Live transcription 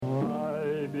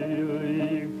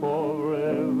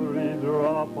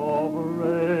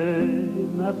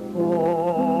that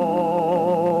falls,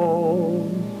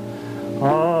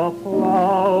 a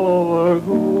flower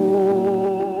grows.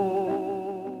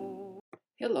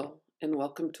 Hello, and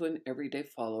welcome to an everyday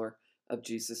follower of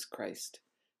Jesus Christ.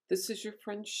 This is your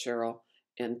friend Cheryl,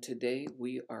 and today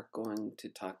we are going to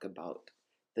talk about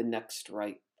the next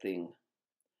right thing.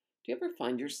 Do you ever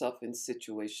find yourself in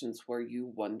situations where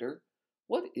you wonder,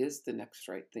 what is the next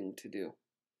right thing to do?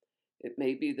 It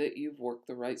may be that you've worked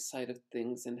the right side of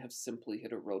things and have simply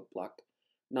hit a roadblock,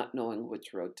 not knowing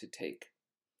which road to take.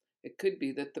 It could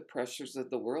be that the pressures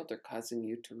of the world are causing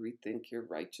you to rethink your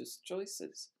righteous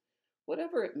choices.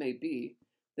 Whatever it may be,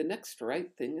 the next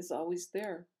right thing is always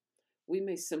there. We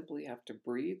may simply have to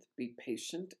breathe, be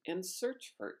patient, and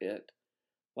search for it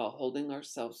while holding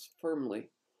ourselves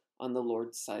firmly on the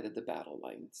Lord's side of the battle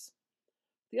lines.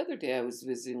 The other day, I was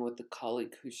visiting with a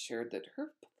colleague who shared that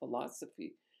her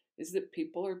philosophy is that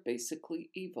people are basically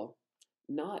evil,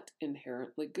 not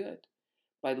inherently good.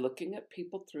 By looking at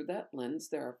people through that lens,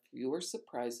 there are fewer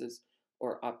surprises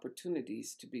or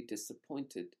opportunities to be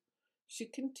disappointed. She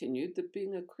continued that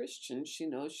being a Christian, she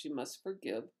knows she must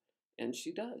forgive, and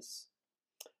she does.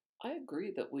 I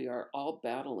agree that we are all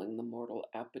battling the mortal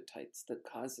appetites that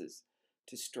cause us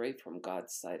to stray from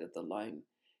God's side of the line.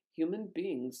 Human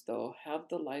beings, though, have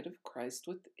the light of Christ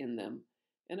within them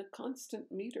and a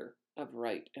constant meter of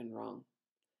right and wrong.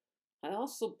 I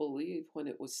also believe when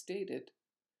it was stated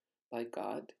by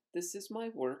God, "This is my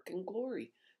work and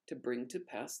glory, to bring to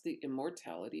pass the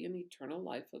immortality and eternal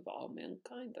life of all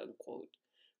mankind," unquote.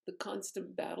 The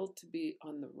constant battle to be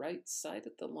on the right side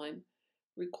of the line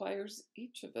requires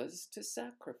each of us to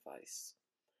sacrifice.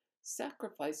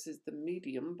 Sacrifice is the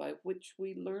medium by which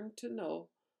we learn to know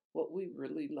what we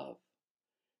really love.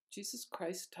 Jesus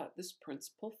Christ taught this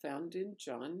principle found in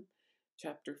John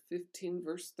chapter 15,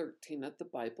 verse 13 of the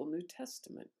Bible New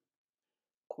Testament.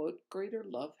 Quote, "Greater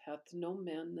love hath no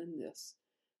man than this,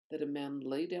 that a man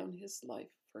lay down his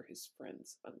life for his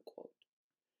friends," unquote.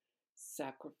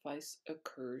 Sacrifice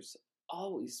occurs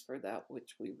always for that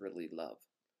which we really love.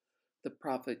 The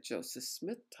prophet Joseph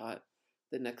Smith taught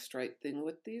the next right thing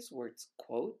with these words,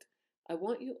 quote, "I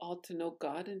want you all to know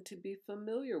God and to be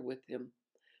familiar with him.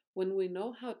 When we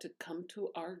know how to come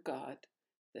to our God,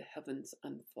 the heavens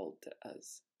unfold to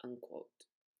us," unquote.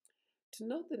 To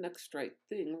know the next right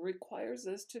thing requires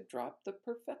us to drop the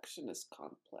perfectionist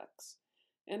complex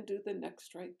and do the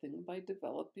next right thing by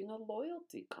developing a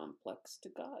loyalty complex to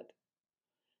God.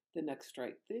 The next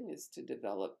right thing is to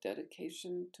develop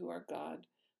dedication to our God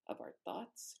of our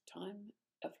thoughts, time,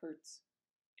 efforts,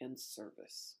 and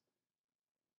service.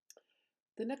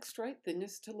 The next right thing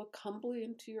is to look humbly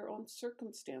into your own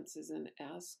circumstances and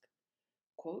ask,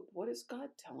 quote, "What is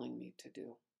God telling me to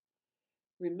do?"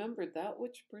 Remember, that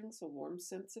which brings a warm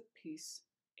sense of peace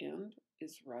and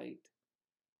is right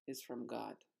is from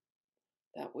God.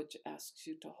 That which asks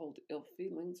you to hold ill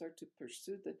feelings or to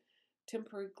pursue the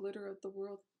temporary glitter of the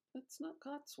world, that's not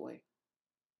God's way.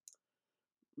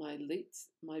 My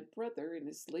brother in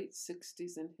his late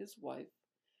 60s and his wife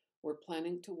were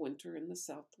planning to winter in the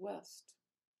Southwest.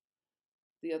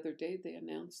 The other day they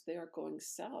announced they are going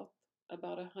south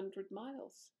about 100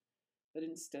 miles, but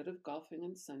instead of golfing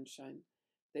in sunshine,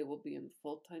 they will be in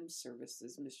full-time service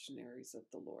as missionaries of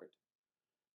the Lord.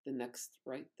 The next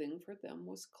right thing for them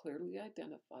was clearly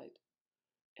identified,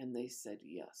 and they said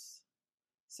yes.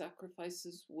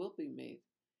 Sacrifices will be made,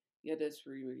 yet as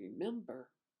we remember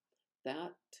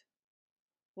that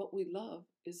what we love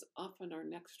is often our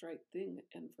next right thing,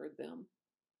 and for them,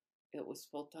 it was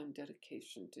full-time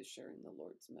dedication to sharing the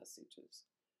Lord's messages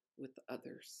with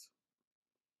others.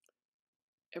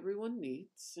 Everyone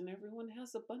needs and everyone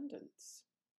has abundance.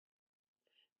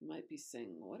 You might be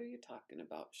saying, "What are you talking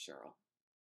about, Cheryl?"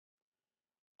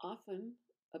 Often,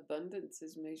 abundance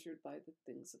is measured by the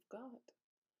things of God.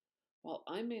 While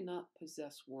I may not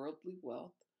possess worldly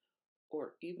wealth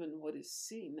or even what is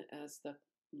seen as the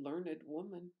learned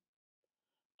woman,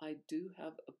 I do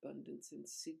have abundance in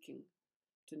seeking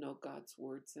to know God's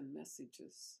words and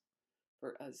messages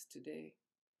for us today.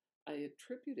 I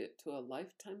attribute it to a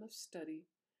lifetime of study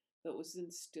that was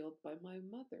instilled by my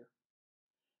mother.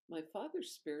 My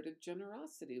father's spirit of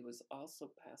generosity was also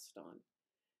passed on,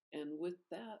 and with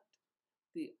that,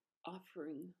 the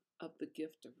offering of the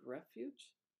gift of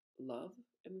refuge, love,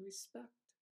 and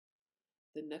respect.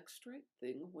 The next right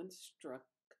thing when stuck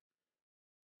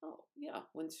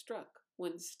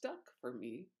for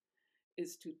me,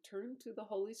 is to turn to the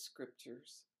Holy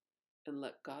Scriptures and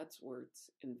let God's words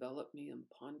envelop me in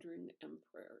pondering and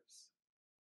prayers.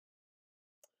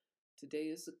 Today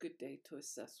is a good day to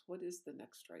assess what is the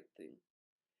next right thing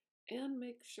and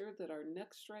make sure that our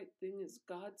next right thing is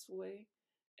God's way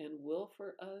and will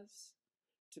for us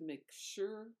to make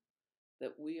sure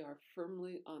that we are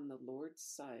firmly on the Lord's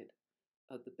side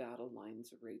of the battle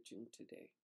lines raging today.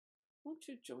 Won't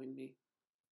you join me?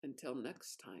 Until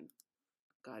next time,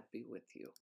 God be with you.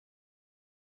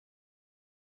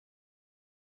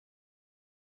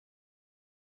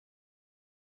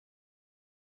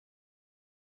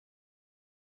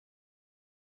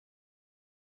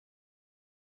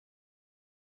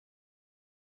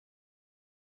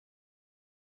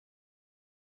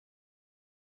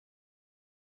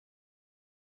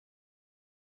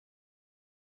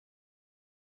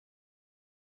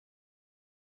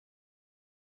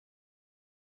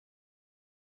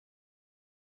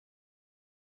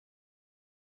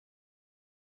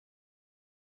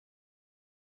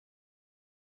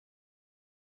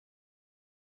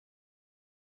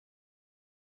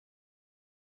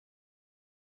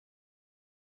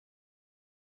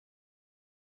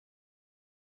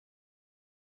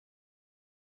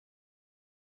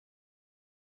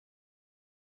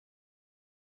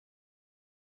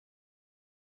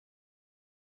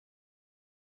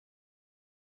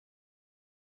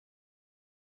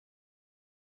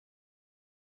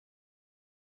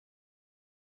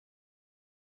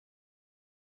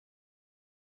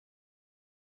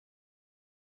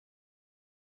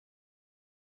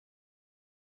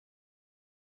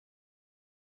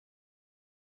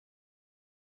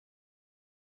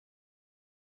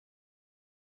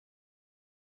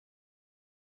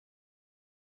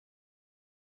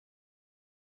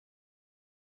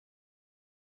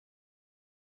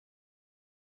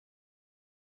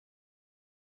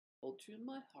 Hold you in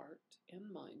my heart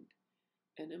and mind,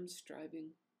 and am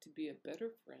striving to be a better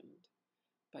friend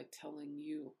by telling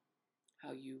you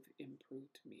how you've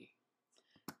improved me.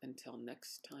 Until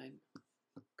next time,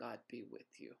 God be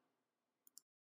with you.